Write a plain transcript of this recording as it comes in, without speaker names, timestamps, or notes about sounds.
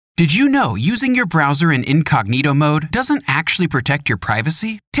Did you know using your browser in incognito mode doesn't actually protect your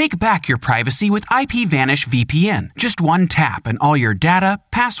privacy? Take back your privacy with IPVanish VPN. Just one tap and all your data,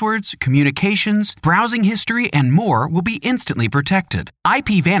 passwords, communications, browsing history, and more will be instantly protected.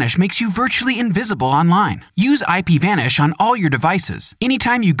 IPVanish makes you virtually invisible online. Use IPVanish on all your devices,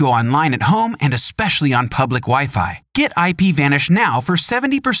 anytime you go online at home and especially on public Wi-Fi. Get IPVanish now for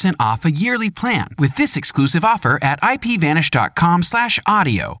 70% off a yearly plan with this exclusive offer at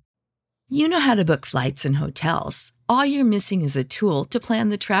ipvanish.com/audio. You know how to book flights and hotels. All you're missing is a tool to plan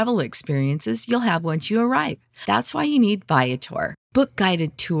the travel experiences you'll have once you arrive. That's why you need Viator. Book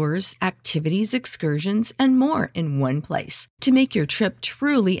guided tours, activities, excursions, and more in one place to make your trip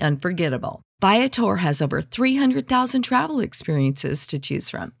truly unforgettable. Viator has over 300,000 travel experiences to choose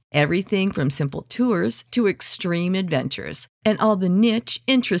from. Everything from simple tours to extreme adventures and all the niche,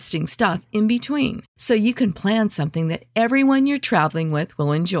 interesting stuff in between. So you can plan something that everyone you're traveling with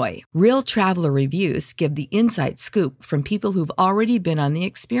will enjoy. Real traveler reviews give the inside scoop from people who've already been on the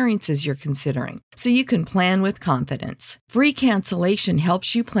experiences you're considering. So you can plan with confidence. Free cancellation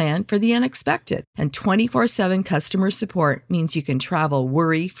helps you plan for the unexpected. And 24/7 customer support means you can travel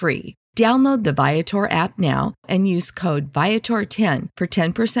worry-free. Download the Viator app now and use code Viator10 for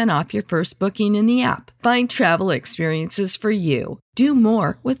 10% off your first booking in the app. Find travel experiences for you. Do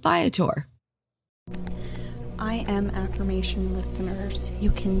more with Viator. I am Affirmation listeners.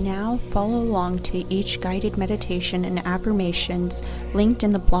 You can now follow along to each guided meditation and affirmations linked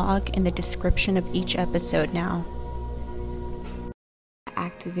in the blog in the description of each episode now.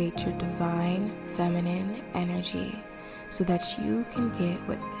 Activate your divine feminine energy, so that you can get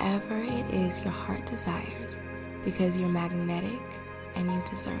whatever it is your heart desires, because you're magnetic and you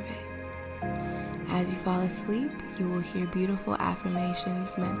deserve it. As you fall asleep, you will hear beautiful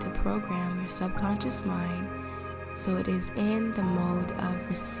affirmations meant to program your subconscious mind so it is in the mode of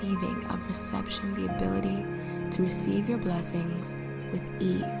receiving, of reception, the ability to receive your blessings with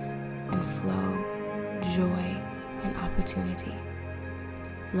ease and flow, joy, and opportunity.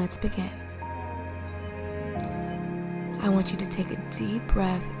 Let's begin. I want you to take a deep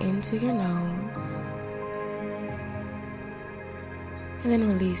breath into your nose and then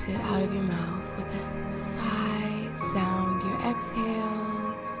release it out of your mouth with a sigh sound. Your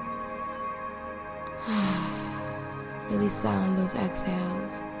exhales. Really sound those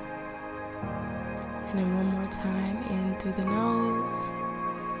exhales. And then one more time, in through the nose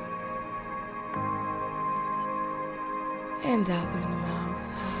and out through the mouth.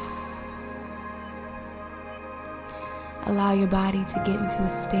 Allow your body to get into a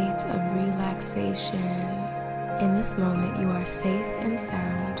state of relaxation. In this moment, you are safe and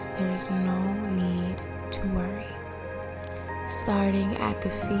sound. There is no need to worry. Starting at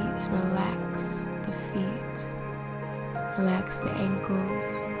the feet, relax the feet. Relax the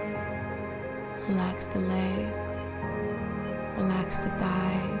ankles. Relax the legs. Relax the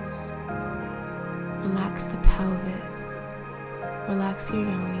thighs. Relax the pelvis. Relax your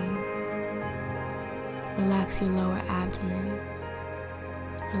yoni. Relax your lower abdomen.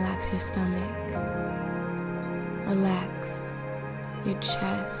 Relax your stomach. Relax your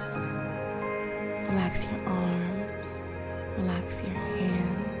chest. Relax your arms. Relax your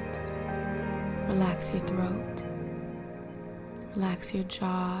hands. Relax your throat. Relax your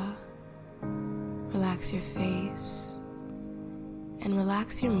jaw. Relax your face. And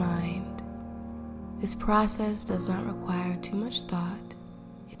relax your mind. This process does not require too much thought.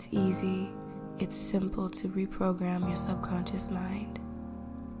 It's easy. It's simple to reprogram your subconscious mind.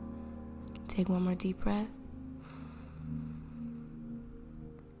 Take one more deep breath.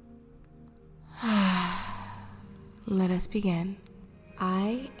 Let us begin.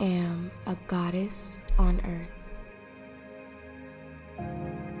 I am a goddess on earth.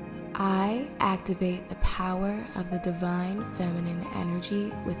 I activate the power of the divine feminine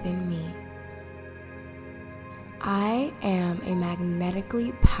energy within me. I am a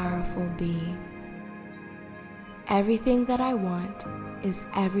magnetically powerful being. Everything that I want is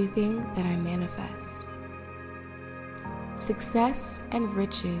everything that I manifest. Success and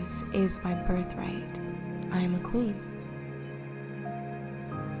riches is my birthright. I am a queen.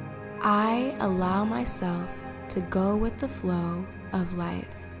 I allow myself to go with the flow of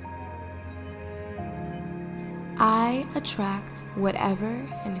life. I attract whatever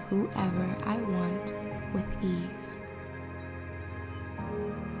and whoever I want with ease.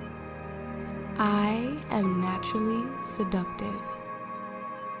 I am naturally seductive.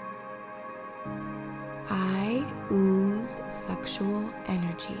 I ooze sexual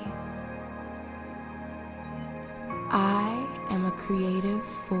energy. I am a creative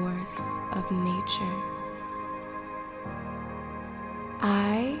force of nature.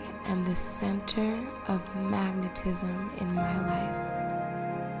 I am the center of magnetism in my life.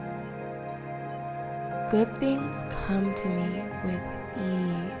 Good things come to me with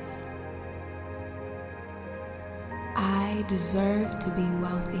ease. I deserve to be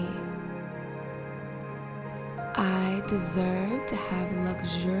wealthy. I deserve to have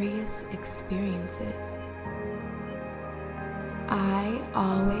luxurious experiences. I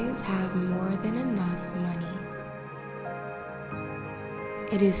always have more than enough money.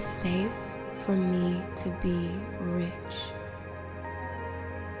 It is safe for me to be rich.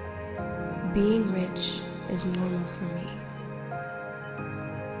 Being rich is normal for me.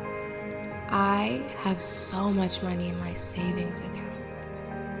 I have so much money in my savings account.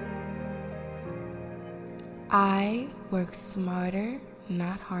 I work smarter,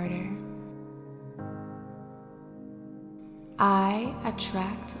 not harder. I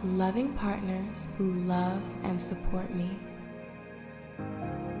attract loving partners who love and support me.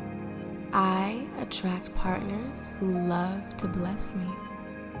 I attract partners who love to bless me.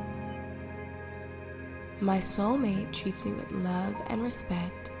 My soulmate treats me with love and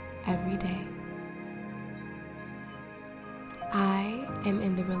respect every day. I am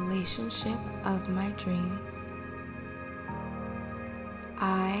in the relationship of my dreams.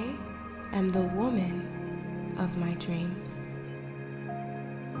 I am the woman of my dreams.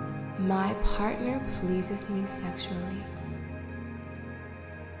 My partner pleases me sexually.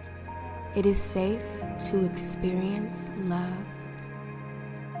 It is safe to experience love.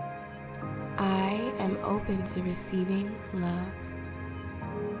 I am open to receiving love.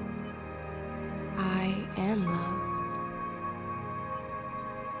 I am love.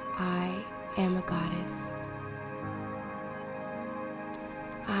 I am a goddess.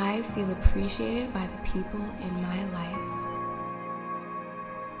 I feel appreciated by the people in my life.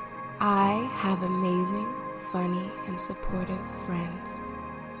 I have amazing, funny, and supportive friends.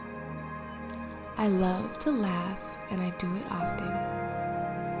 I love to laugh, and I do it often.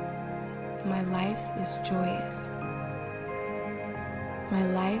 My life is joyous. My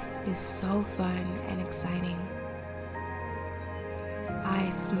life is so fun and exciting. I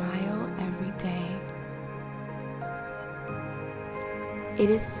smile every day. It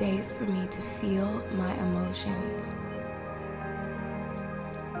is safe for me to feel my emotions.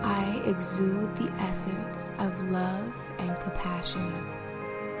 I exude the essence of love and compassion.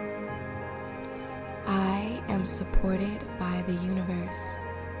 I am supported by the universe.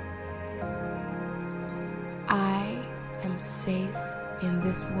 I am safe in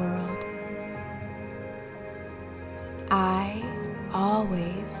this world. I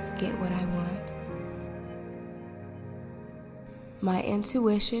always get what I want. My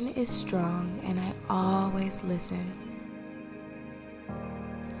intuition is strong and I always listen.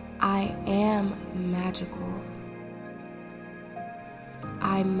 I am magical.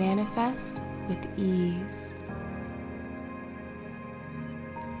 I manifest with ease.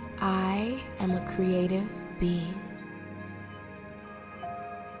 I am a creative being.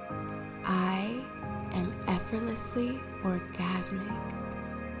 I am effortlessly orgasmic.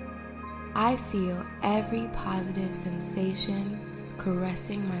 I feel every positive sensation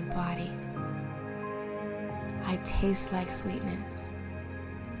caressing my body. I taste like sweetness.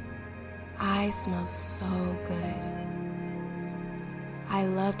 I smell so good. I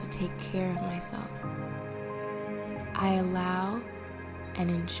love to take care of myself. I allow and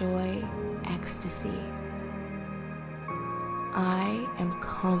enjoy ecstasy. I am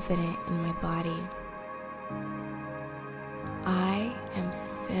confident in my body. I am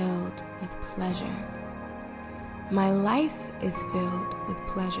filled with pleasure. My life is filled with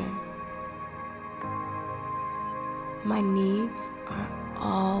pleasure. My needs are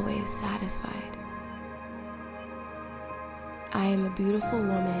always satisfied. I am a beautiful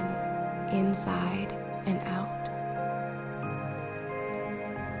woman inside and out.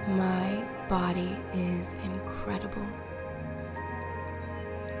 My body is incredible.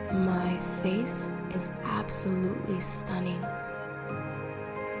 My face is absolutely stunning.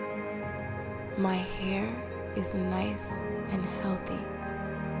 My hair is nice and healthy.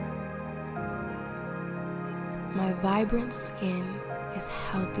 My vibrant skin is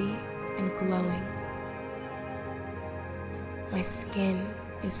healthy and glowing. My skin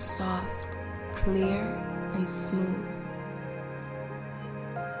is soft, clear, and smooth.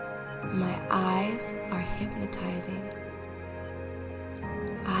 My eyes are hypnotizing.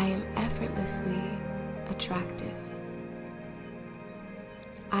 I am effortlessly attractive.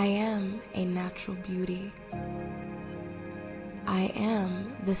 I am a natural beauty. I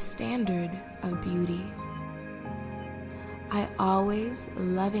am the standard of beauty. I always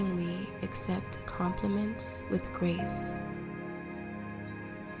lovingly accept compliments with grace.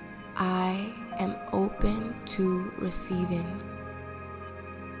 I am open to receiving.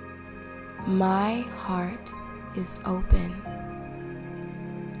 My heart is open.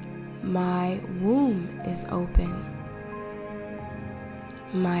 My womb is open.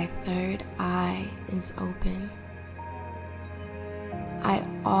 My third eye is open. I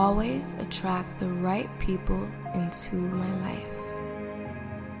always attract the right people into my life.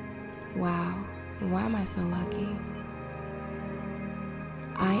 Wow, why am I so lucky?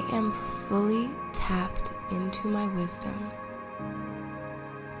 I am fully tapped into my wisdom.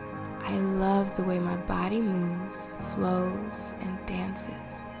 I love the way my body moves, flows, and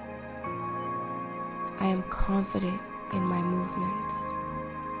dances. I am confident in my movements.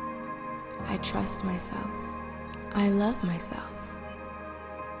 I trust myself. I love myself.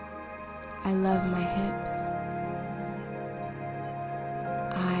 I love my hips.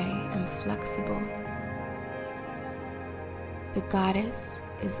 I am flexible. The goddess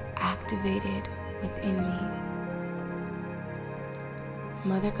is activated within me.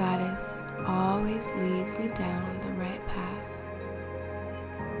 Mother Goddess always leads me down the right path.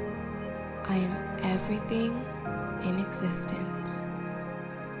 I am everything in existence.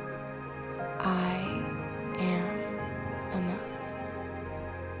 I am enough.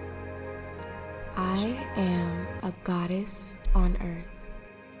 I am a goddess on earth.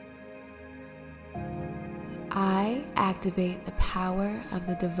 I activate the power of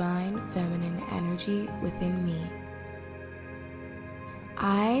the divine feminine energy within me.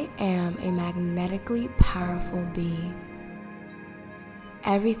 I am a magnetically powerful being.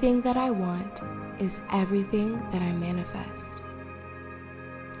 Everything that I want is everything that I manifest.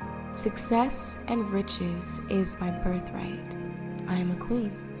 Success and riches is my birthright. I am a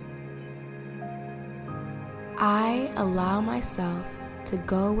queen. I allow myself to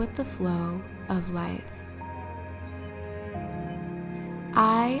go with the flow of life.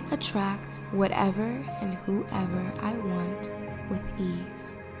 I attract whatever and whoever I want with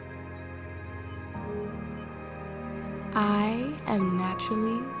ease. I am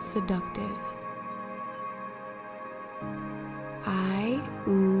naturally seductive. I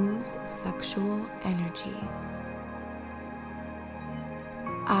ooze sexual energy.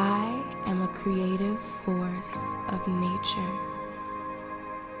 I am a creative force of nature.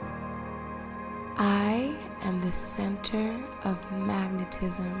 I am the center of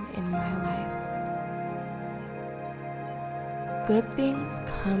magnetism in my life. Good things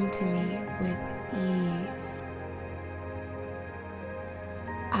come to me with ease.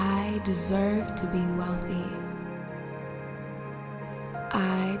 I deserve to be wealthy.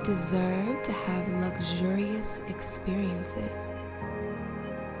 I deserve to have luxurious experiences.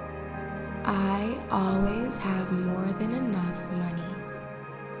 I always have more than enough money.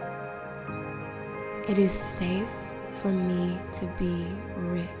 It is safe for me to be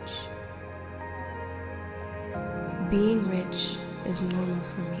rich. Being rich is normal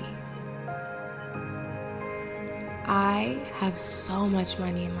for me. I have so much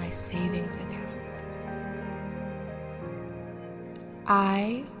money in my savings account.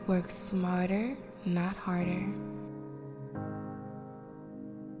 I work smarter, not harder.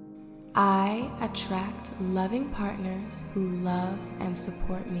 I attract loving partners who love and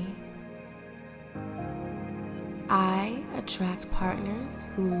support me. I attract partners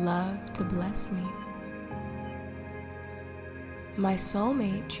who love to bless me. My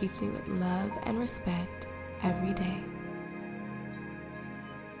soulmate treats me with love and respect every day.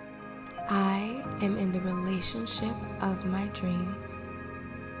 I am in the relationship of my dreams.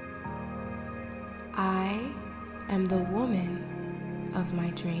 I am the woman of my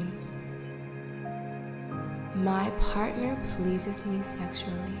dreams. My partner pleases me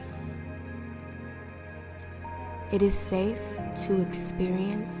sexually. It is safe to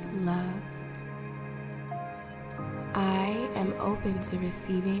experience love. I am open to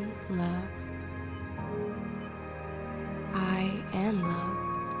receiving love. I am love.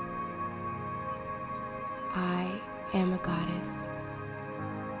 I am a goddess.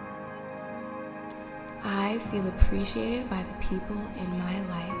 I feel appreciated by the people in my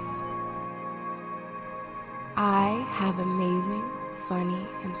life. I have amazing, funny,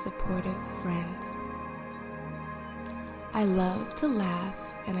 and supportive friends. I love to laugh,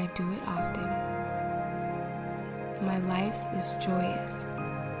 and I do it often. My life is joyous.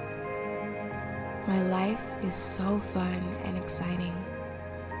 My life is so fun and exciting.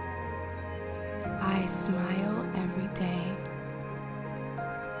 I smile every day.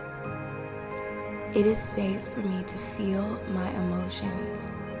 It is safe for me to feel my emotions.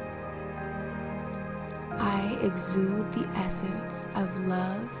 I exude the essence of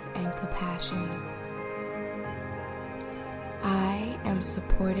love and compassion. I am am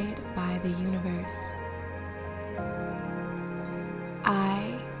supported by the universe.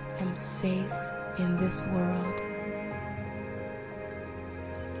 I am safe in this world.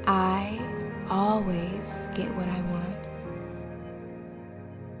 I always get what I want.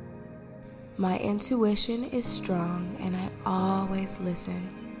 My intuition is strong and I always listen.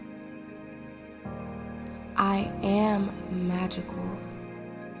 I am magical.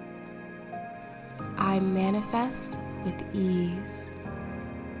 I manifest with ease.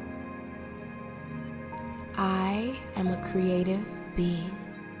 I am a creative being.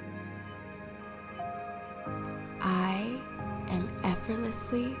 I am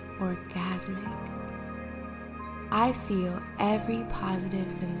effortlessly orgasmic. I feel every positive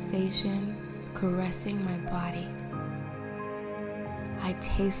sensation caressing my body. I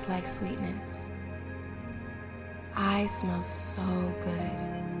taste like sweetness. I smell so good.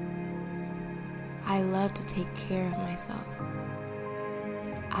 I love to take care of myself.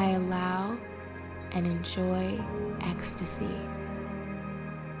 I allow and enjoy ecstasy.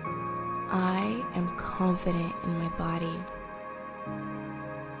 I am confident in my body.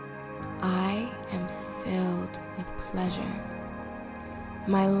 I am filled with pleasure.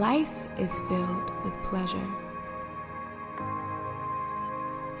 My life is filled with pleasure.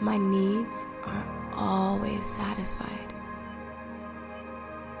 My needs are always satisfied.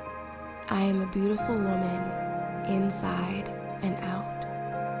 I am a beautiful woman inside and out.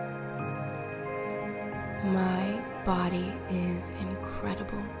 My body is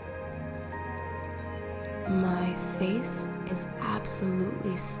incredible. My face is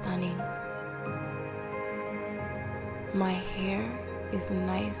absolutely stunning. My hair is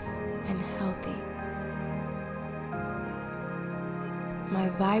nice and healthy. My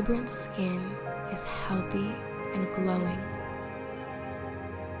vibrant skin is healthy and glowing.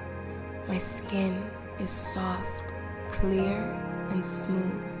 My skin is soft, clear, and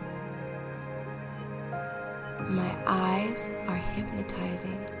smooth. My eyes are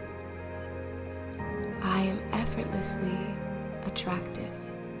hypnotizing. I am effortlessly attractive.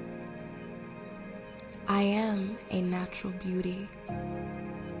 I am a natural beauty.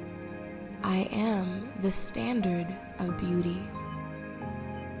 I am the standard of beauty.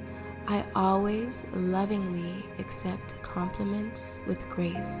 I always lovingly accept compliments with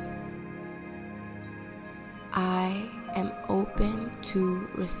grace. I am open to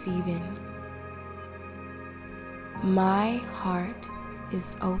receiving. My heart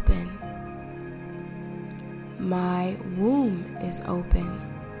is open. My womb is open.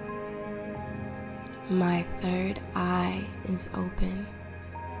 My third eye is open.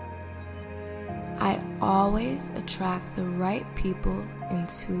 I always attract the right people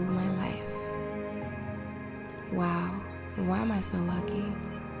into my life. Wow, why am I so lucky?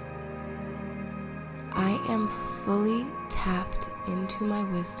 I am fully tapped into my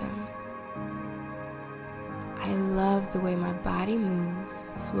wisdom. I love the way my body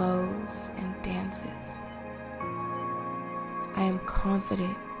moves, flows, and dances. I am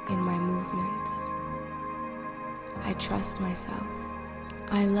confident in my movements. I trust myself.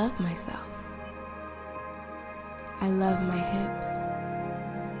 I love myself. I love my hips.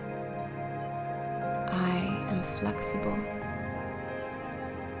 I am flexible.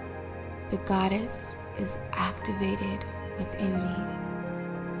 The goddess is activated within me.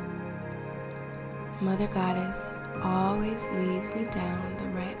 Mother Goddess always leads me down the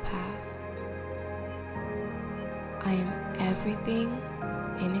right path. I am everything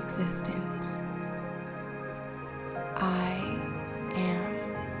in existence. I am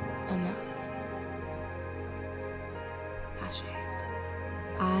enough. Ashe.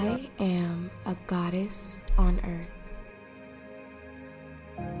 I am a goddess on earth.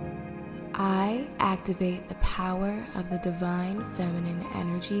 I activate the power of the divine feminine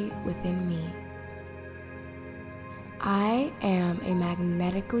energy within me. I am a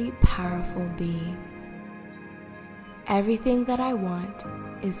magnetically powerful being. Everything that I want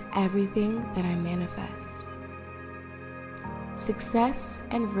is everything that I manifest. Success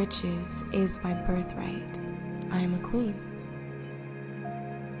and riches is my birthright. I am a queen.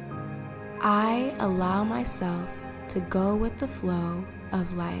 I allow myself to go with the flow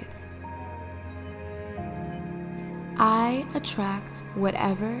of life. I attract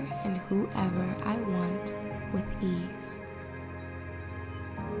whatever and whoever I want with ease.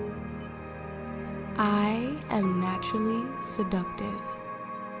 I am naturally seductive.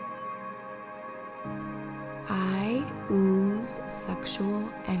 I ooze sexual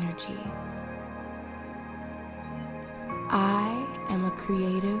energy. I am a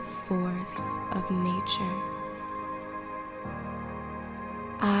creative force of nature.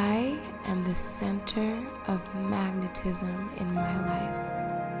 I am the center of magnetism in my life.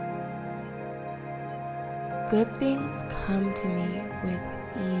 Good things come to me with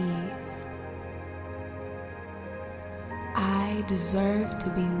ease. I deserve to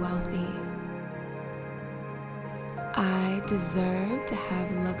be wealthy. I deserve to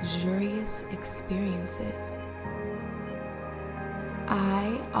have luxurious experiences.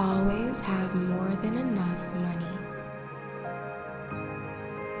 I always have more than enough money.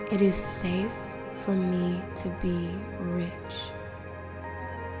 It is safe for me to be rich.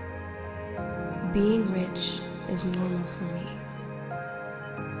 Being rich is normal for me.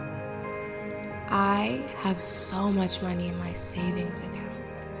 I have so much money in my savings account.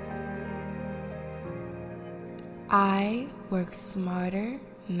 I work smarter,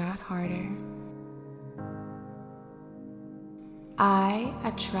 not harder. I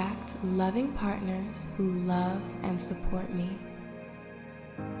attract loving partners who love and support me.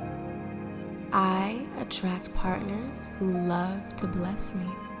 I attract partners who love to bless me.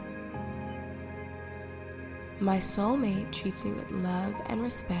 My soulmate treats me with love and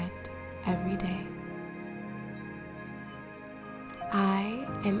respect every day. I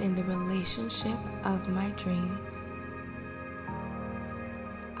am in the relationship of my dreams.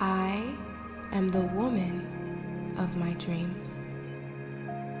 I am the woman of my dreams.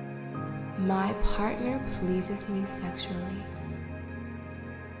 My partner pleases me sexually.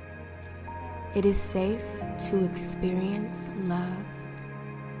 It is safe to experience love.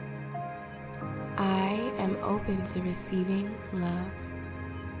 I am open to receiving love.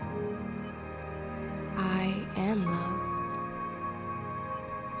 I am love.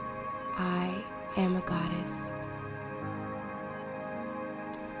 I am a goddess.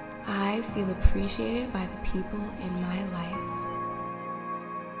 I feel appreciated by the people in my life.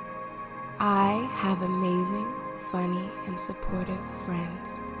 I have amazing, funny, and supportive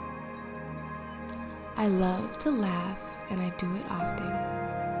friends. I love to laugh, and I do it often.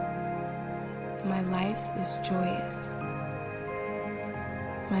 My life is joyous.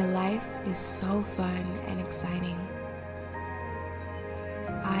 My life is so fun and exciting.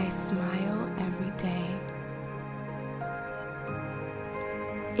 I smile every day.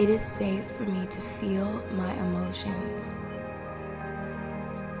 It is safe for me to feel my emotions.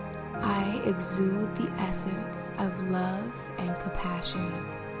 I exude the essence of love and compassion.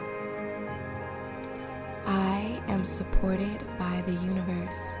 I am supported by the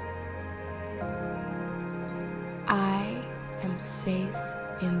universe. I am safe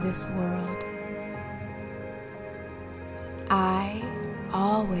in this world. I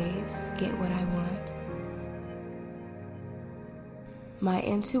always get what I want. My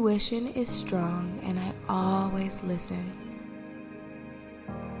intuition is strong and I always listen.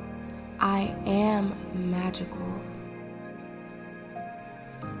 I am magical.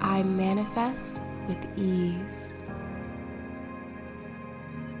 I manifest with ease.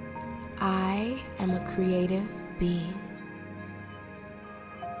 I am a creative being.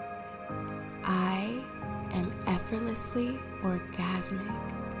 I am effortlessly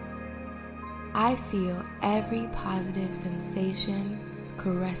orgasmic. I feel every positive sensation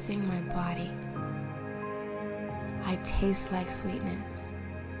caressing my body. I taste like sweetness.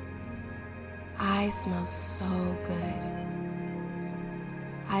 I smell so good.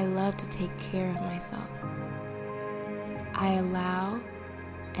 I love to take care of myself. I allow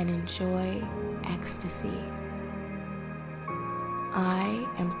and enjoy ecstasy. I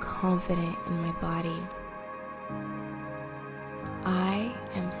am confident in my body. I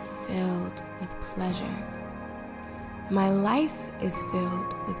am filled with pleasure. My life is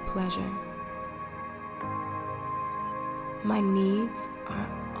filled with pleasure. My needs are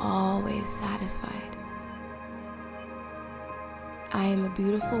always satisfied. I am a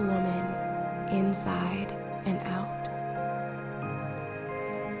beautiful woman inside and out.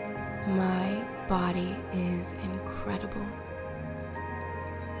 My body is incredible.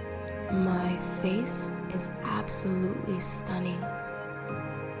 My face is absolutely stunning.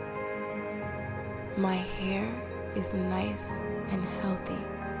 My hair is nice and healthy.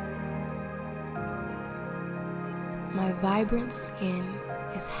 My vibrant skin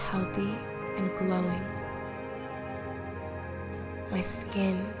is healthy and glowing. My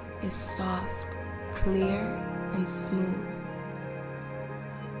skin is soft, clear, and smooth.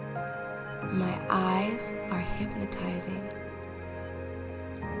 My eyes are hypnotizing.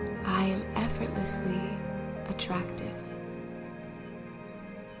 I am effortlessly attractive.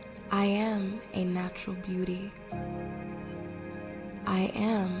 I am a natural beauty. I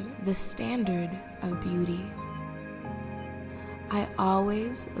am the standard of beauty. I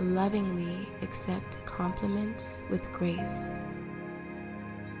always lovingly accept compliments with grace.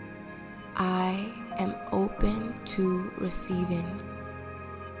 I am open to receiving.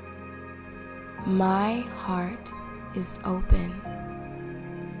 My heart is open.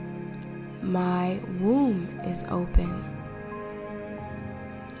 My womb is open.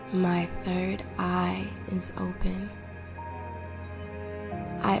 My third eye is open.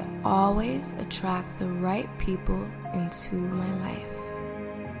 I always attract the right people into my life.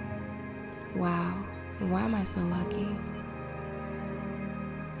 Wow, why am I so lucky?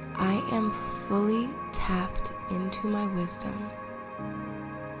 I am fully tapped into my wisdom.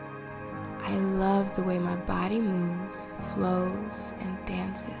 I love the way my body moves, flows, and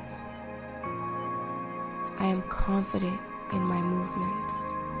dances. I am confident in my movements.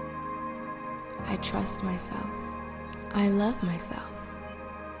 I trust myself. I love myself.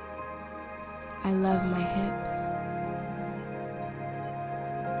 I love my hips.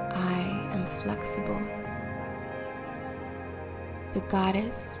 I am flexible. The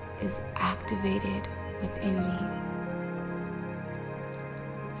goddess is activated within me.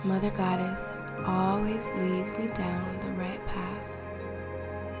 Mother Goddess always leads me down the right path.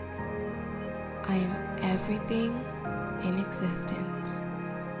 I am everything in existence.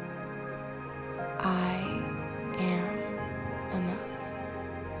 I am enough.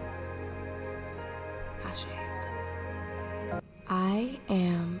 Ashe. I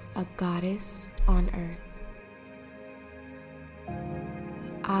am a goddess on earth.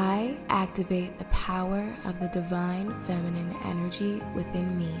 I activate the power of the divine feminine energy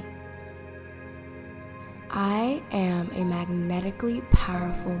within me. I am a magnetically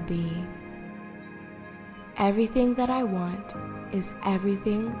powerful being. Everything that I want is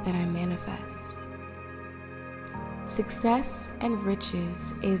everything that I manifest. Success and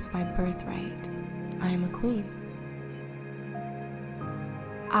riches is my birthright. I am a queen.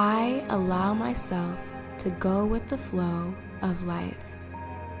 I allow myself to go with the flow of life.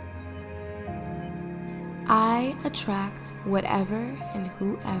 I attract whatever and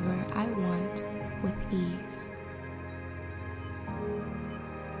whoever I want with ease.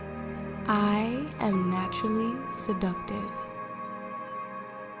 I am naturally seductive.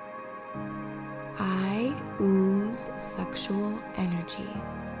 I ooze sexual energy.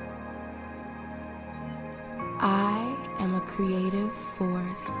 I am a creative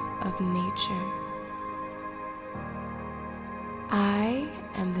force of nature. I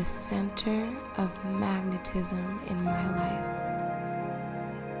am the center of magnetism in my life.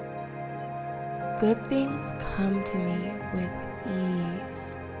 Good things come to me with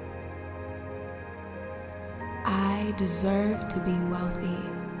ease. I deserve to be wealthy.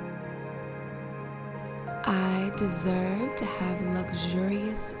 I deserve to have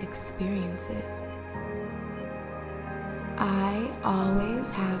luxurious experiences. I always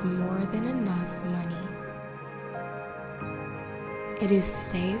have more than enough money. It is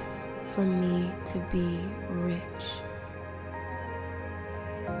safe for me to be rich.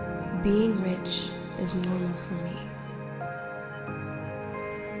 Being rich is normal for me.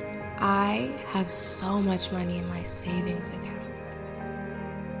 I have so much money in my savings account.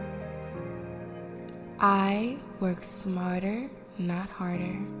 I work smarter, not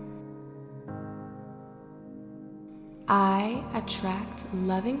harder. I attract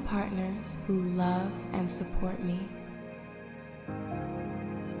loving partners who love and support me.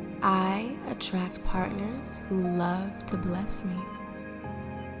 I attract partners who love to bless me.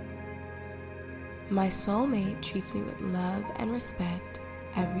 My soulmate treats me with love and respect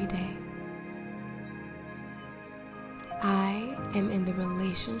every day. I am in the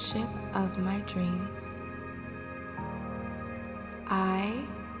relationship of my dreams. I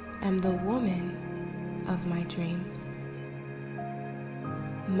am the woman of my dreams.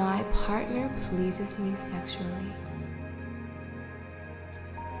 My partner pleases me sexually.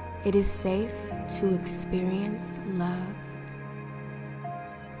 It is safe to experience love.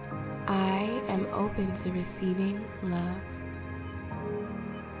 I am open to receiving love.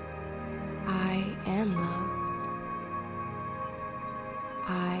 I am love.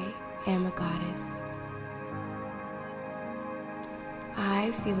 I am a goddess.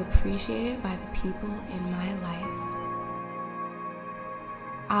 I feel appreciated by the people in my life.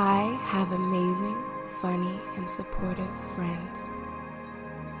 I have amazing, funny, and supportive friends.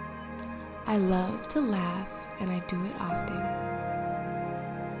 I love to laugh, and I do it often.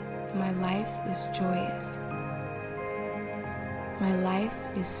 My life is joyous. My life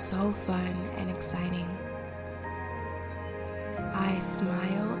is so fun and exciting. I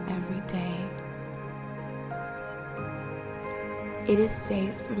smile every day. It is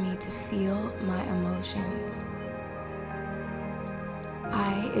safe for me to feel my emotions.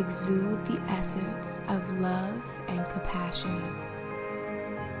 I exude the essence of love and compassion.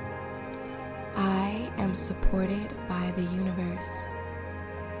 am supported by the universe.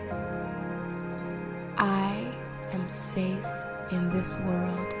 I am safe in this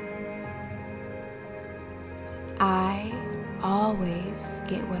world. I always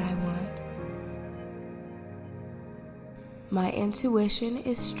get what I want. My intuition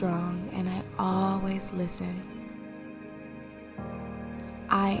is strong and I always listen.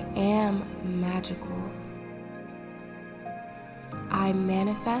 I am magical. I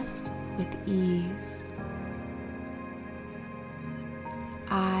manifest with ease.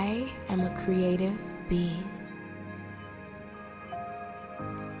 I am a creative being.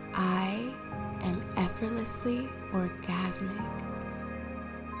 I am effortlessly orgasmic.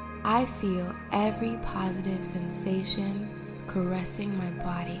 I feel every positive sensation caressing my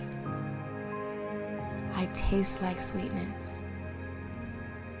body. I taste like sweetness.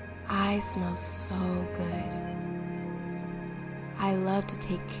 I smell so good. I love to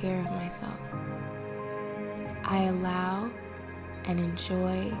take care of myself. I allow and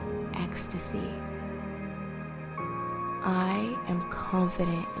enjoy ecstasy. I am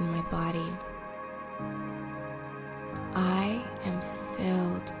confident in my body. I am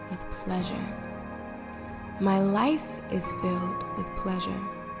filled with pleasure. My life is filled with pleasure.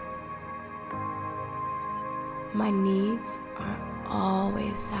 My needs are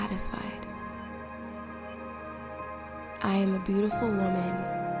always satisfied. I am a beautiful woman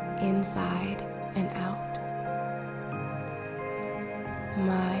inside and out.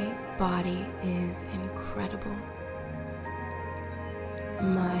 My body is incredible.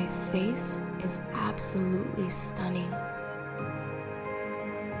 My face is absolutely stunning.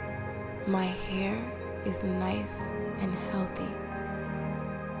 My hair is nice and healthy.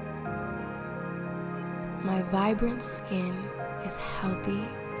 My vibrant skin is healthy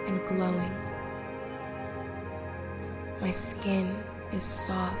and glowing. My skin is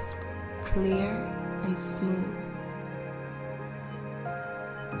soft, clear, and smooth.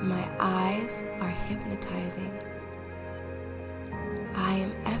 My eyes are hypnotizing. I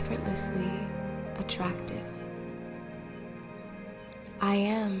am effortlessly attractive. I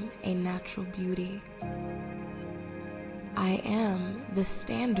am a natural beauty. I am the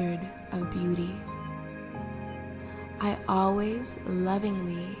standard of beauty. I always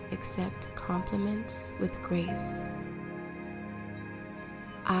lovingly accept compliments with grace.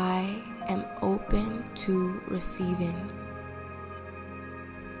 I am open to receiving.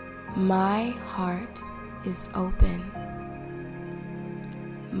 My heart is open.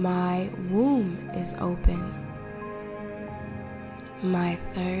 My womb is open. My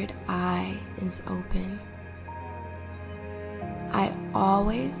third eye is open. I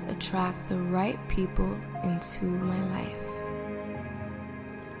always attract the right people into my life.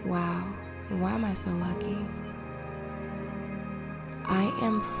 Wow, why am I so lucky? I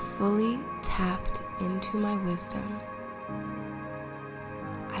am fully tapped into my wisdom.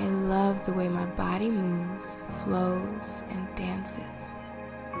 I love the way my body moves, flows, and dances.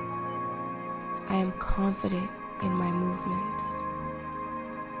 I am confident in my movements.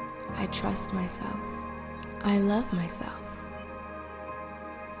 I trust myself. I love myself.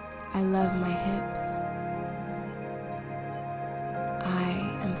 I love my hips. I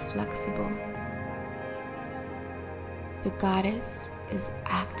am flexible. The goddess is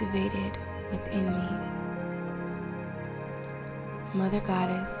activated within me. Mother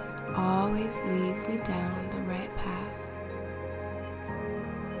Goddess always leads me down the right path.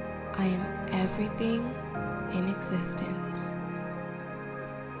 I am everything in existence.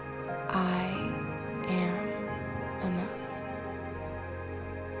 I am enough.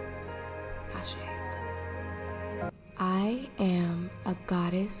 Ashe. I am a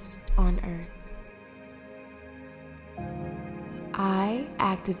goddess on earth. I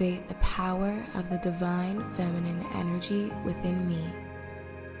activate the power of the divine feminine energy within me.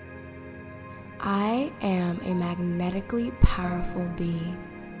 I am a magnetically powerful being.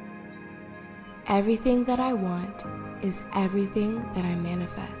 Everything that I want is everything that I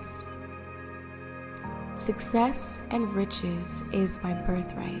manifest. Success and riches is my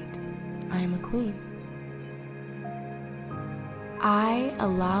birthright. I am a queen. I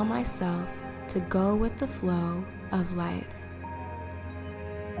allow myself to go with the flow of life.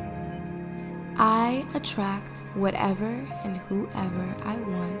 I attract whatever and whoever I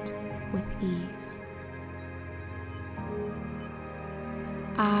want with ease.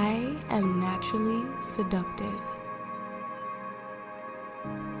 I am naturally seductive.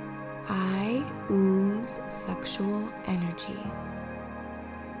 I ooze sexual energy.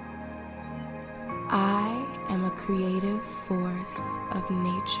 I am a creative force of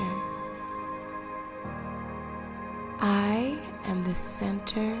nature. I am the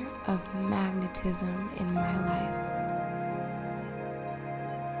center of magnetism in my life.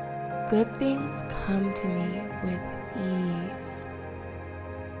 Good things come to me with ease.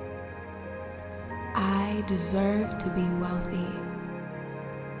 I deserve to be wealthy.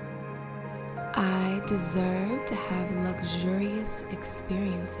 I deserve to have luxurious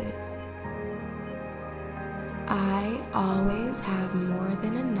experiences. I always have more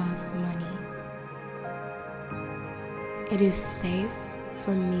than enough money. It is safe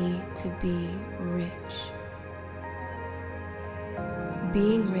for me to be rich.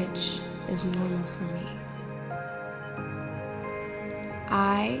 Being rich is normal for me.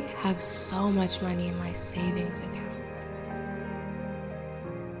 I have so much money in my savings account.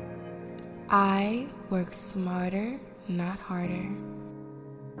 I work smarter, not harder.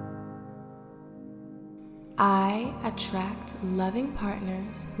 I attract loving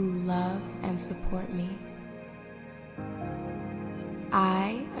partners who love and support me.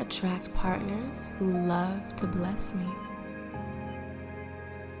 I attract partners who love to bless me.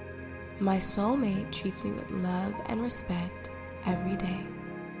 My soulmate treats me with love and respect every day.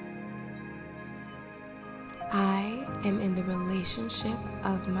 I am in the relationship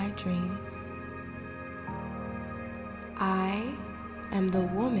of my dreams. I am the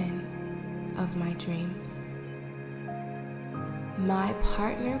woman of my dreams. My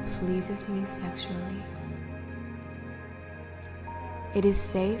partner pleases me sexually. It is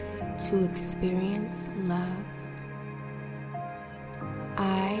safe to experience love.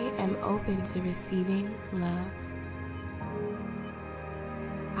 I am open to receiving love.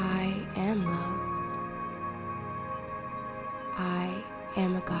 I am love. I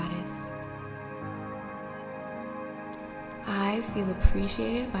am a goddess. I feel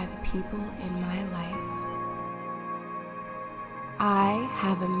appreciated by the people in my life. I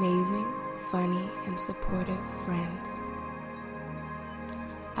have amazing, funny, and supportive friends.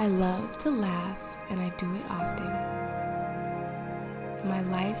 I love to laugh, and I do it often. My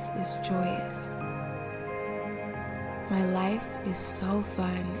life is joyous. My life is so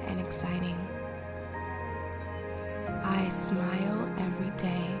fun and exciting. I smile every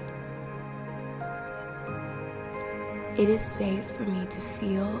day. It is safe for me to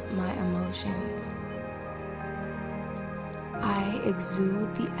feel my emotions. I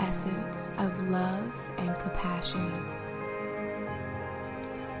exude the essence of love and compassion.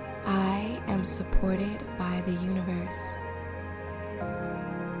 I am supported by the universe.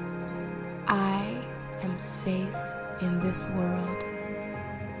 I am safe in this world.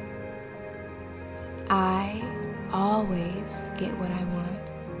 I always get what I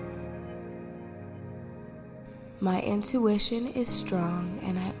want. My intuition is strong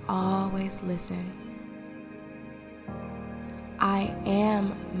and I always listen. I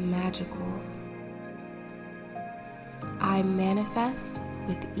am magical. I manifest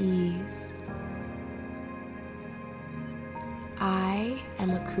with ease. I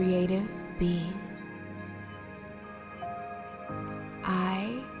am a creative being.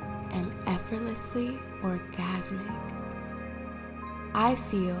 I am effortlessly orgasmic. I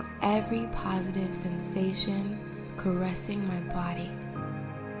feel every positive sensation caressing my body.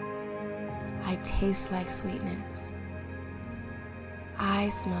 I taste like sweetness. I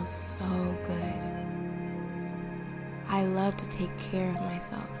smell so good. I love to take care of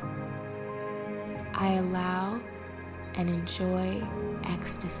myself. I allow and enjoy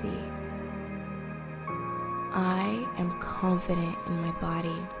ecstasy. I am confident in my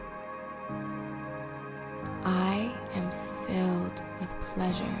body. I am filled with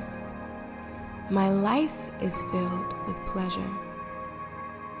pleasure. My life is filled with pleasure.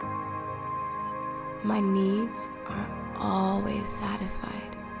 My needs are always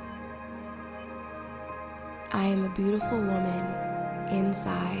satisfied. I am a beautiful woman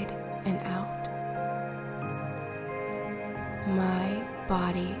inside and out. My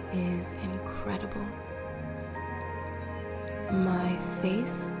body is incredible. My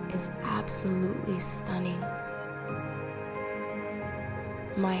face is absolutely stunning.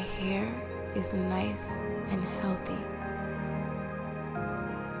 My hair is nice and healthy.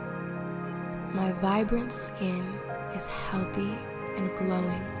 My vibrant skin is healthy and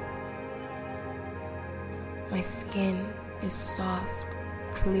glowing. My skin is soft,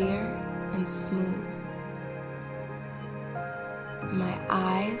 clear, and smooth. My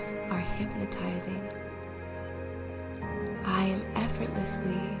eyes are hypnotizing. I am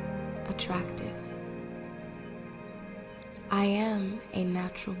effortlessly attractive. I am a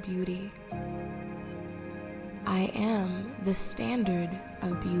natural beauty. I am the standard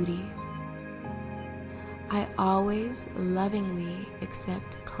of beauty. I always lovingly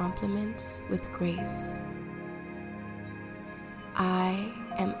accept compliments with grace. I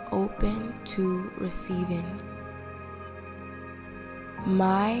am open to receiving.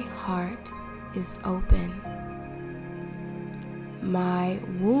 My heart is open. My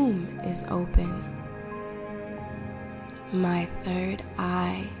womb is open. My third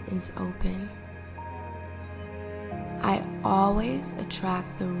eye is open. I always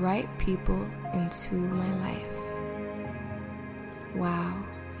attract the right people into my life. Wow,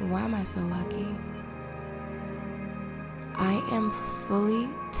 why am I so lucky? I am fully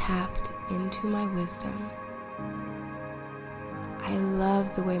tapped into my wisdom. I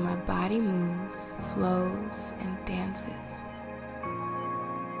love the way my body moves, flows, and dances.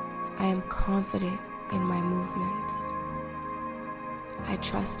 I am confident in my movements. I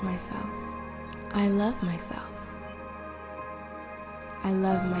trust myself. I love myself. I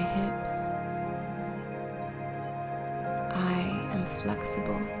love my hips. I am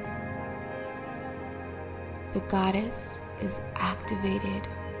flexible. The goddess is activated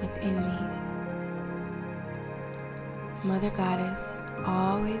within me. Mother Goddess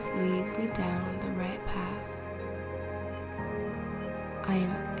always leads me down the right path. I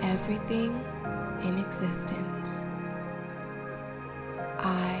am everything in existence.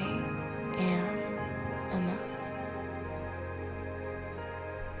 I am enough.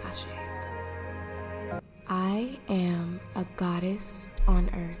 Ashe. I am a goddess on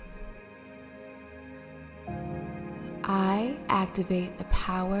earth. I activate the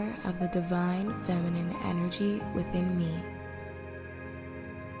power of the divine feminine energy within me.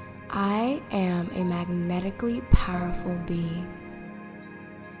 I am a magnetically powerful being.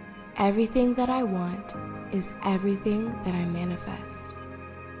 Everything that I want is everything that I manifest.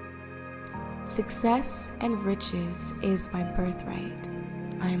 Success and riches is my birthright.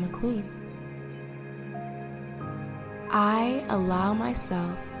 I am a queen. I allow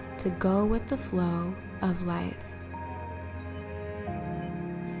myself to go with the flow of life.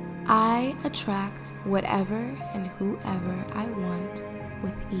 I attract whatever and whoever I want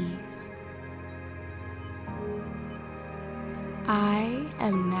with ease. I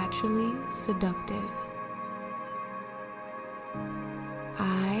am naturally seductive.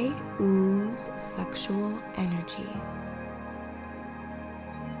 I ooze sexual energy.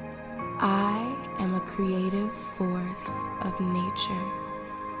 I am a creative force of nature.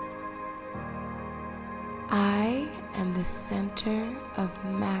 I am the center of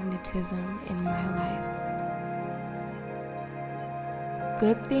magnetism in my life.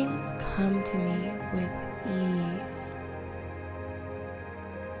 Good things come to me with ease.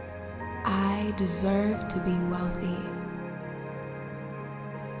 I deserve to be wealthy.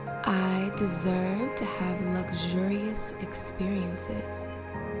 I deserve to have luxurious experiences.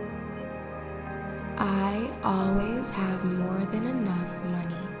 I always have more than enough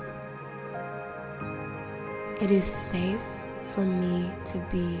money. It is safe for me to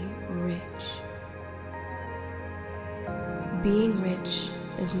be rich. Being rich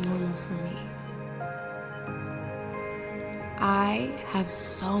is normal for me. I have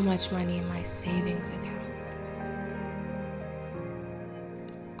so much money in my savings account.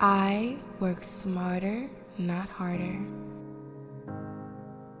 I work smarter, not harder.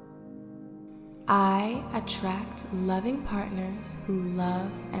 I attract loving partners who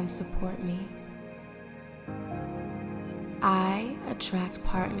love and support me. I attract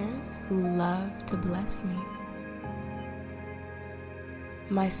partners who love to bless me.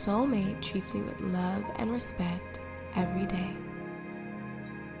 My soulmate treats me with love and respect every day.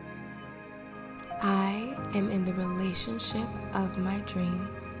 I am in the relationship of my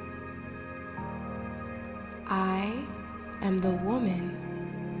dreams. I am the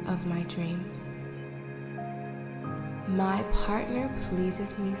woman of my dreams. My partner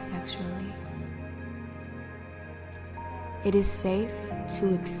pleases me sexually. It is safe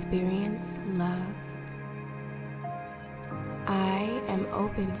to experience love. I am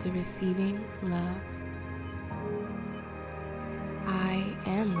open to receiving love. I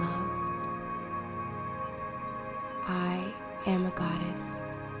am love. I am a goddess.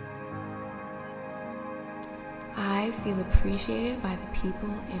 I feel appreciated by the people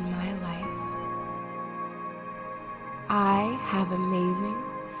in my life. I have amazing,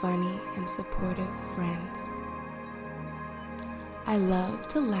 funny, and supportive friends. I love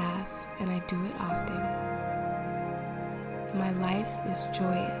to laugh, and I do it often. My life is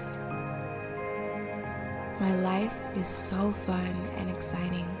joyous. My life is so fun and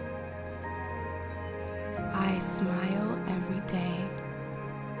exciting. I smile every day.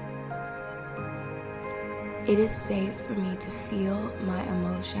 It is safe for me to feel my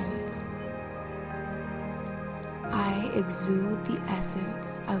emotions. I exude the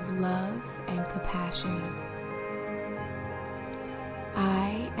essence of love and compassion.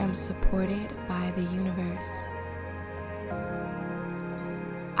 I am supported by the universe.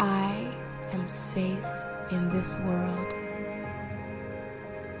 I am safe in this world.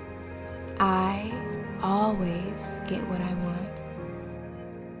 I always get what I want.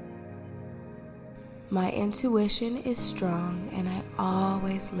 My intuition is strong and I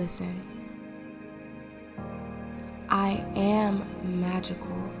always listen. I am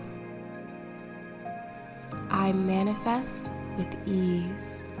magical. I manifest with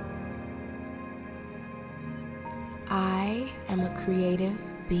ease. I am a creative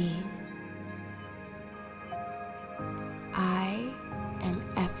being. I am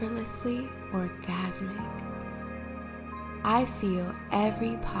effortlessly orgasmic. I feel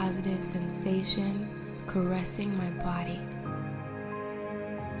every positive sensation caressing my body.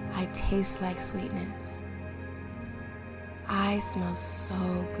 I taste like sweetness. I smell so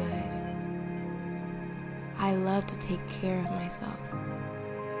good. I love to take care of myself.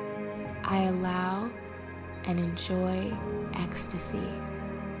 I allow and enjoy ecstasy.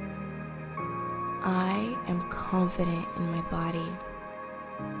 I am confident in my body.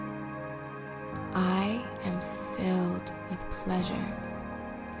 I am filled with pleasure.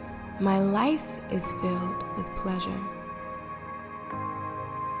 My life is filled with pleasure.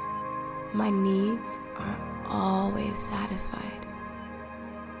 My needs are always satisfied.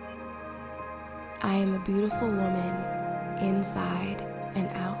 I am a beautiful woman inside and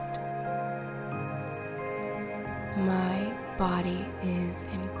out. My body is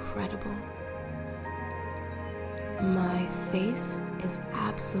incredible. My face is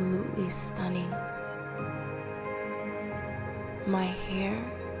absolutely stunning. My hair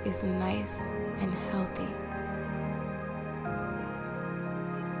is nice and healthy.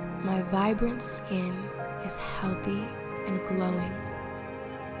 My vibrant skin is healthy and glowing.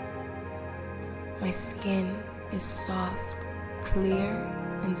 My skin is soft, clear,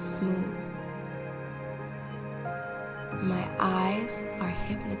 and smooth. My eyes are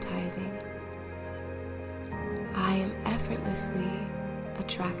hypnotizing. I am effortlessly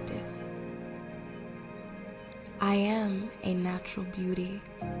attractive. I am a natural beauty.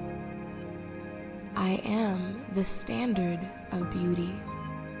 I am the standard of beauty.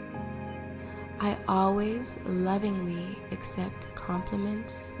 I always lovingly accept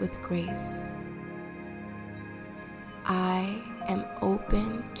compliments with grace. I am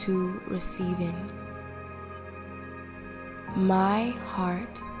open to receiving. My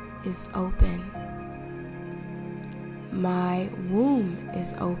heart is open. My womb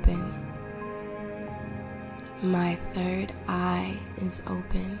is open. My third eye is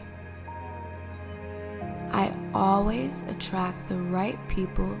open. I always attract the right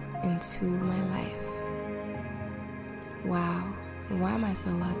people into my life. Wow, why am I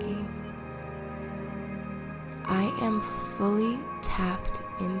so lucky? I am fully tapped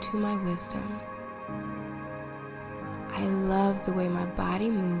into my wisdom. I love the way my body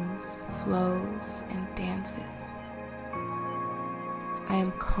moves, flows, and dances. I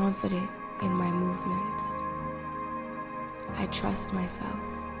am confident in my movements. I trust myself.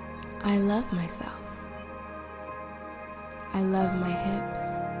 I love myself. I love my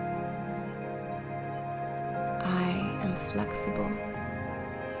hips. I am flexible.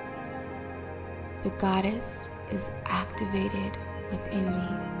 The goddess is activated within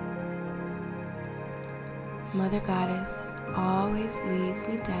me. Mother Goddess always leads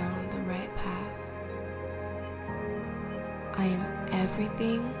me down the right path. I am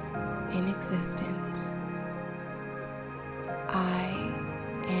everything in existence. I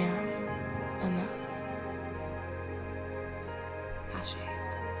am enough. Ashe.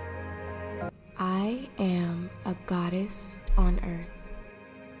 I am a goddess on earth.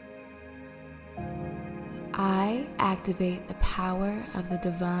 I activate the power of the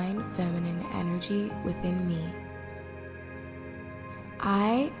divine feminine energy within me.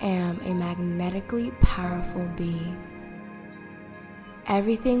 I am a magnetically powerful being.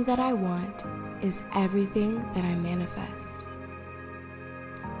 Everything that I want is everything that I manifest.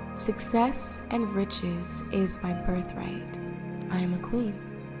 Success and riches is my birthright. I am a queen.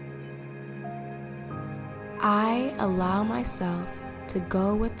 I allow myself to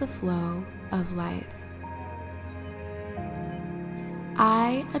go with the flow of life.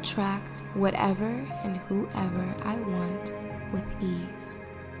 I attract whatever and whoever I want with ease.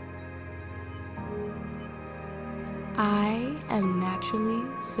 I am naturally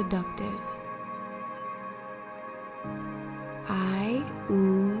seductive. I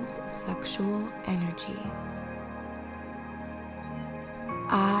ooze sexual energy.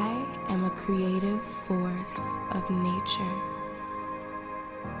 I am a creative force of nature.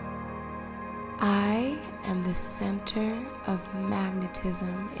 I am the center of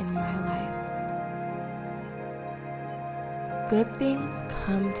magnetism in my life. Good things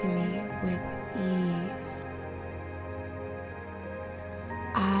come to me with ease.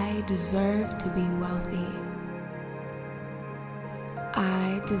 I deserve to be wealthy.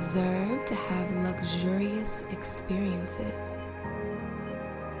 I deserve to have luxurious experiences.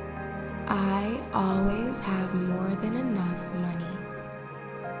 I always have more than enough money.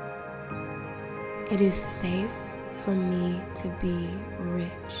 It is safe for me to be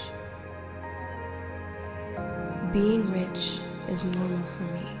rich. Being rich is normal for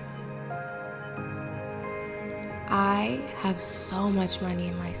me. I have so much money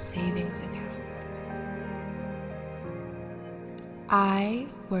in my savings account. I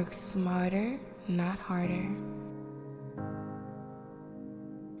work smarter, not harder.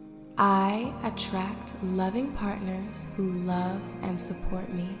 I attract loving partners who love and support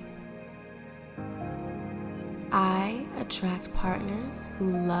me. I attract partners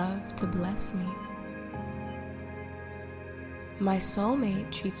who love to bless me. My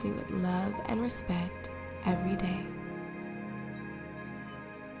soulmate treats me with love and respect every day.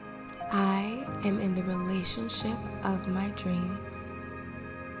 I am in the relationship of my dreams.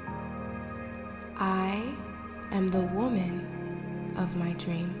 I am the woman of my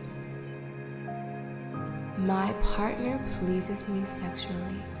dreams. My partner pleases me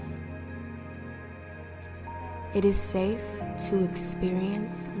sexually. It is safe to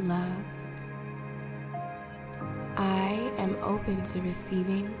experience love. I am open to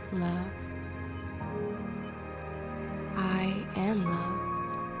receiving love. I am love.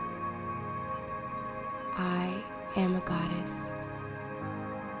 I am a goddess.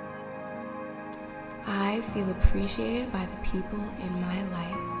 I feel appreciated by the people in my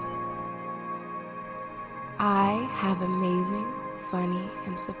life. I have amazing, funny,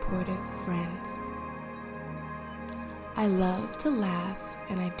 and supportive friends. I love to laugh,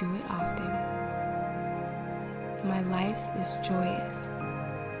 and I do it often. My life is joyous.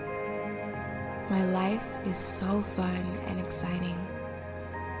 My life is so fun and exciting.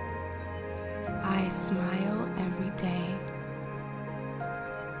 I smile every day.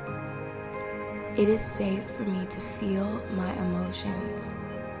 It is safe for me to feel my emotions.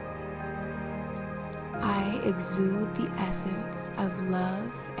 I exude the essence of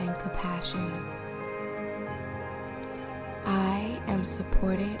love and compassion. I am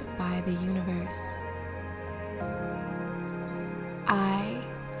supported by the universe. I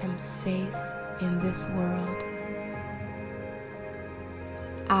am safe in this world.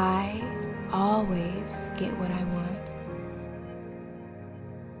 I always get what I want.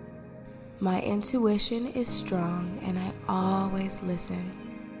 My intuition is strong and I always listen.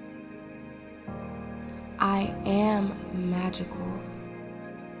 I am magical.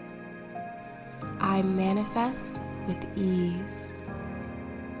 I manifest with ease.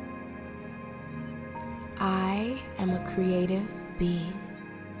 I am a creative being.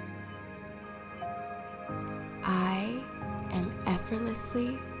 I am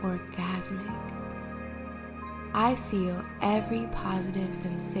effortlessly orgasmic. I feel every positive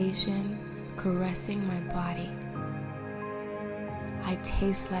sensation caressing my body. I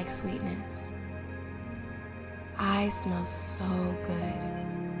taste like sweetness. I smell so good.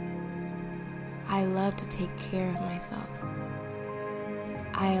 I love to take care of myself.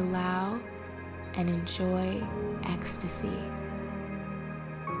 I allow and enjoy ecstasy.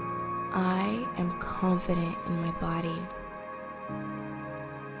 I am confident in my body.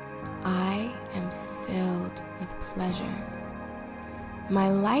 I am filled with pleasure. My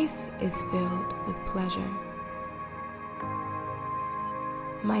life is filled with pleasure.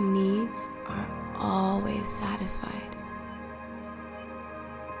 My needs are always satisfied.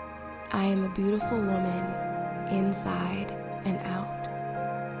 I am a beautiful woman inside and out.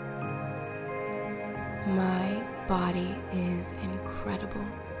 My body is incredible.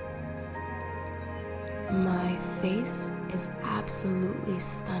 My face is absolutely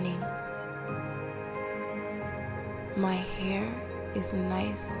stunning. My hair is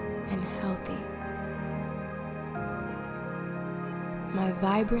nice and healthy. My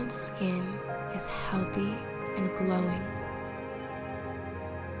vibrant skin is healthy and glowing.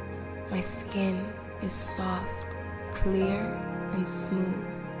 My skin is soft, clear, and smooth.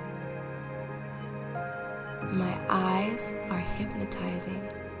 My eyes are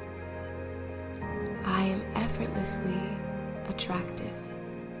hypnotizing. I am effortlessly attractive.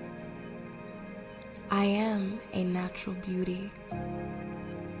 I am a natural beauty.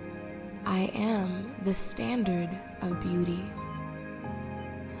 I am the standard of beauty.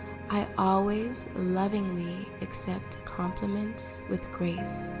 I always lovingly accept compliments with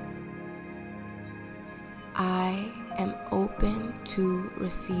grace. I am open to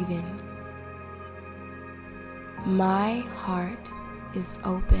receiving. My heart is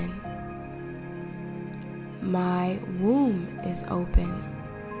open. My womb is open.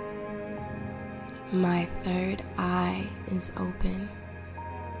 My third eye is open.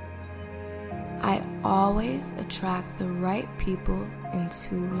 I always attract the right people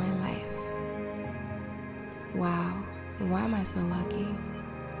into my life. Wow, why am I so lucky?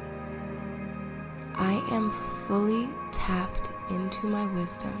 I am fully tapped into my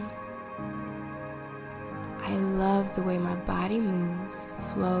wisdom. I love the way my body moves,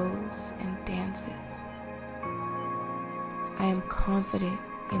 flows, and dances. I am confident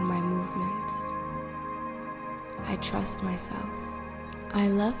in my movements. I trust myself. I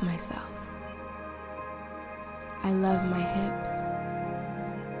love myself. I love my hips.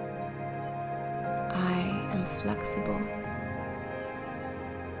 I am flexible.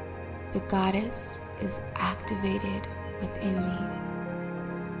 The goddess is activated within me.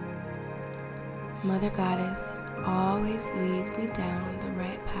 Mother Goddess always leads me down the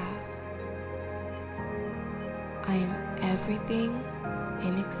right path. I am everything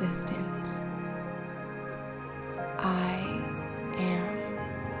in existence. I am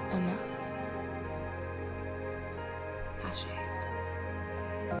enough. Ashe.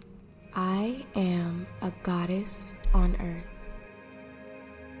 I am a goddess on earth.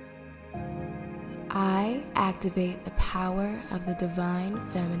 I activate the power of the divine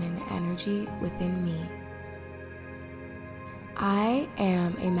feminine energy within me. I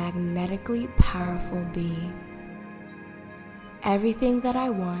am a magnetically powerful being. Everything that I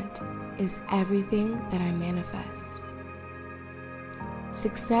want is everything that I manifest.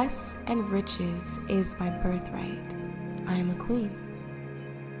 Success and riches is my birthright. I am a queen.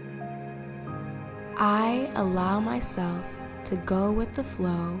 I allow myself to go with the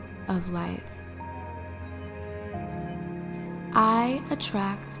flow of life. I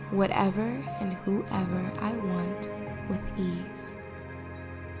attract whatever and whoever I want with ease.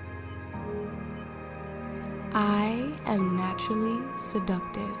 I am naturally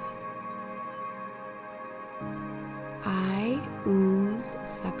seductive. I ooze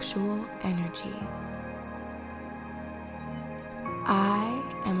sexual energy.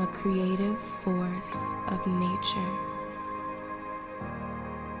 I am a creative force of nature.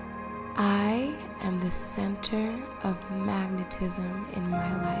 I am the center of magnetism in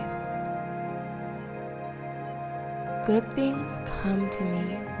my life. Good things come to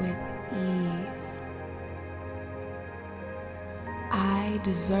me with ease. I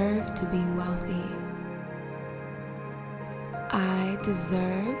deserve to be wealthy. I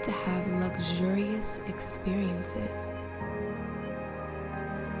deserve to have luxurious experiences.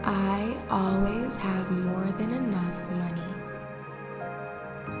 I always have more than enough money.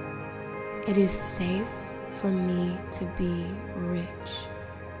 It is safe for me to be rich.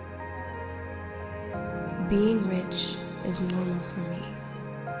 Being rich is normal for me.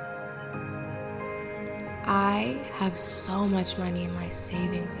 I have so much money in my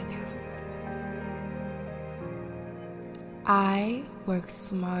savings account. I work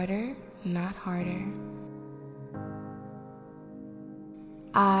smarter, not harder.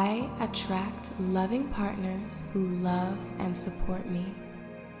 I attract loving partners who love and support me.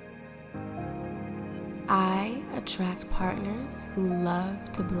 I attract partners who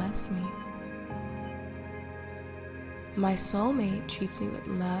love to bless me. My soulmate treats me with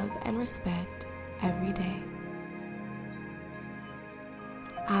love and respect every day.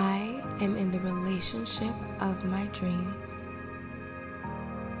 I am in the relationship of my dreams.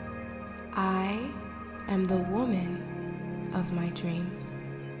 I am the woman of my dreams.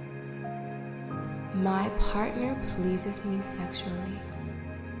 My partner pleases me sexually.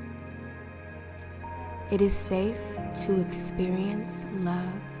 It is safe to experience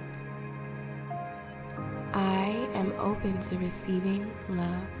love. I am open to receiving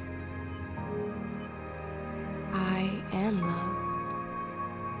love. I am love.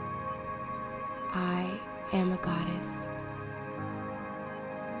 I am a goddess.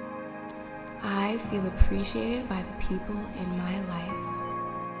 I feel appreciated by the people in my life.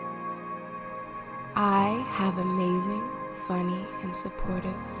 I have amazing, funny, and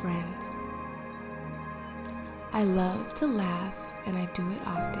supportive friends. I love to laugh, and I do it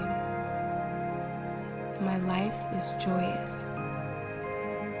often. My life is joyous.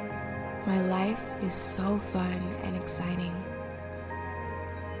 My life is so fun and exciting.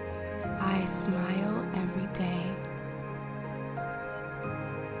 I smile every day.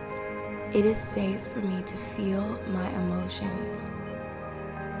 It is safe for me to feel my emotions.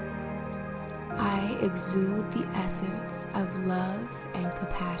 I exude the essence of love and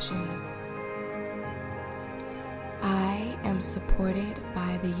compassion. am supported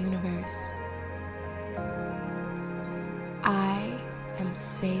by the universe. I am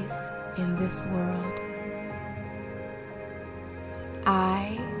safe in this world.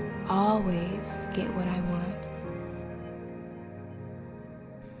 I always get what I want.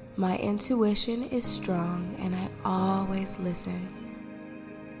 My intuition is strong and I always listen.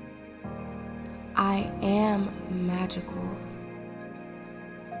 I am magical.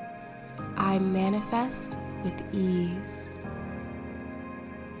 I manifest with ease.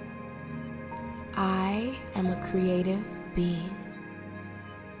 I am a creative being.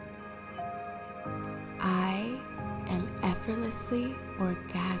 I am effortlessly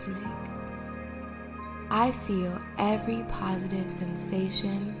orgasmic. I feel every positive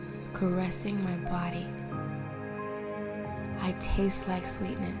sensation caressing my body. I taste like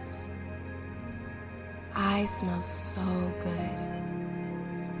sweetness. I smell so good.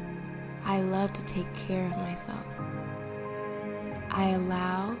 I love to take care of myself. I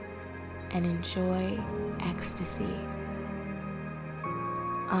allow and enjoy ecstasy.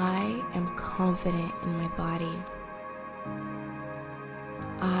 I am confident in my body.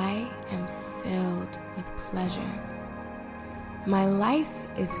 I am filled with pleasure. My life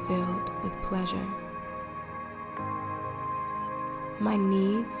is filled with pleasure. My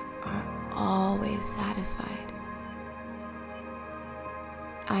needs are always satisfied.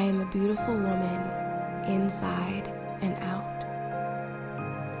 I am a beautiful woman inside and out.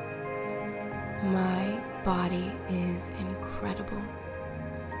 My body is incredible.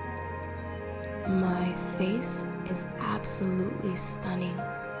 My face is absolutely stunning.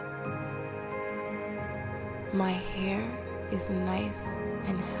 My hair is nice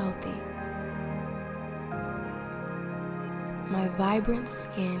and healthy. My vibrant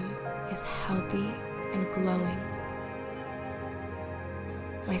skin is healthy and glowing.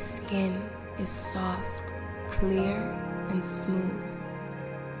 My skin is soft, clear, and smooth.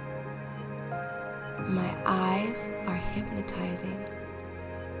 My eyes are hypnotizing.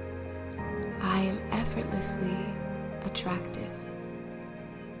 I am effortlessly attractive.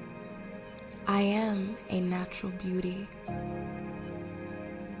 I am a natural beauty.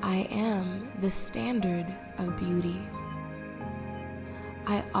 I am the standard of beauty.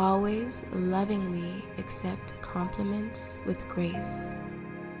 I always lovingly accept compliments with grace.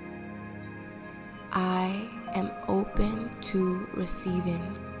 I am open to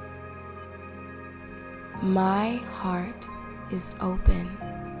receiving. My heart is open.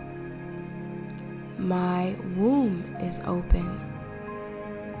 My womb is open.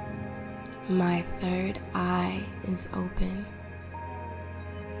 My third eye is open.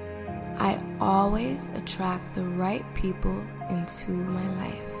 I always attract the right people into my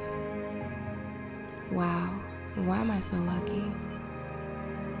life. Wow, why am I so lucky?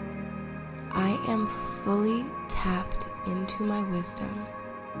 I am fully tapped into my wisdom.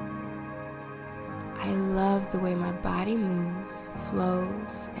 I love the way my body moves,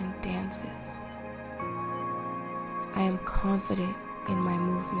 flows, and dances. I am confident in my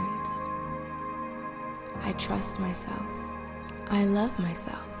movements. I trust myself. I love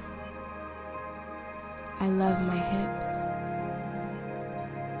myself. I love my hips.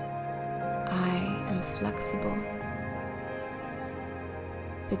 I am flexible.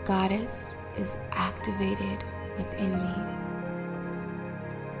 The goddess is activated within me.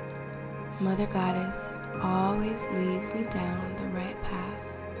 Mother Goddess always leads me down the right path.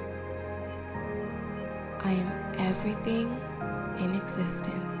 I am everything in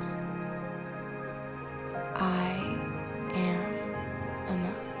existence. I am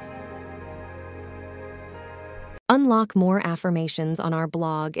enough. Unlock more affirmations on our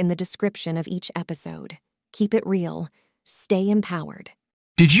blog in the description of each episode. Keep it real. Stay empowered.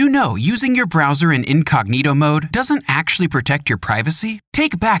 Did you know using your browser in incognito mode doesn't actually protect your privacy?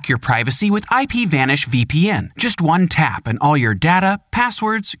 Take back your privacy with IPVanish VPN. Just one tap and all your data,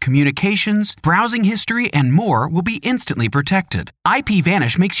 passwords, communications, browsing history, and more will be instantly protected.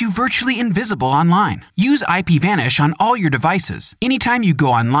 IPVanish makes you virtually invisible online. Use IPVanish on all your devices, anytime you go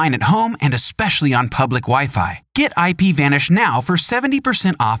online at home and especially on public Wi-Fi. Get IPVanish now for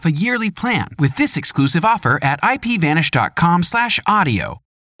 70% off a yearly plan with this exclusive offer at ipvanish.com/audio.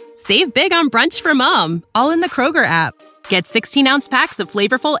 Save big on brunch for mom, all in the Kroger app. Get 16-ounce packs of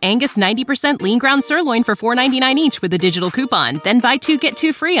flavorful Angus 90% lean ground sirloin for $4.99 each with a digital coupon. Then buy 2, get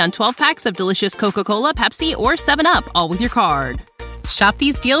 2 free on 12 packs of delicious Coca-Cola, Pepsi, or 7-Up, all with your card. Shop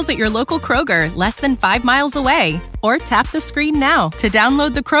these deals at your local Kroger, less than 5 miles away. Or tap the screen now to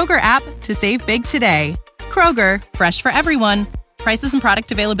download the Kroger app to save big today. Kroger, fresh for everyone. Prices and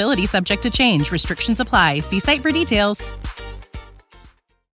product availability subject to change. Restrictions apply. See site for details.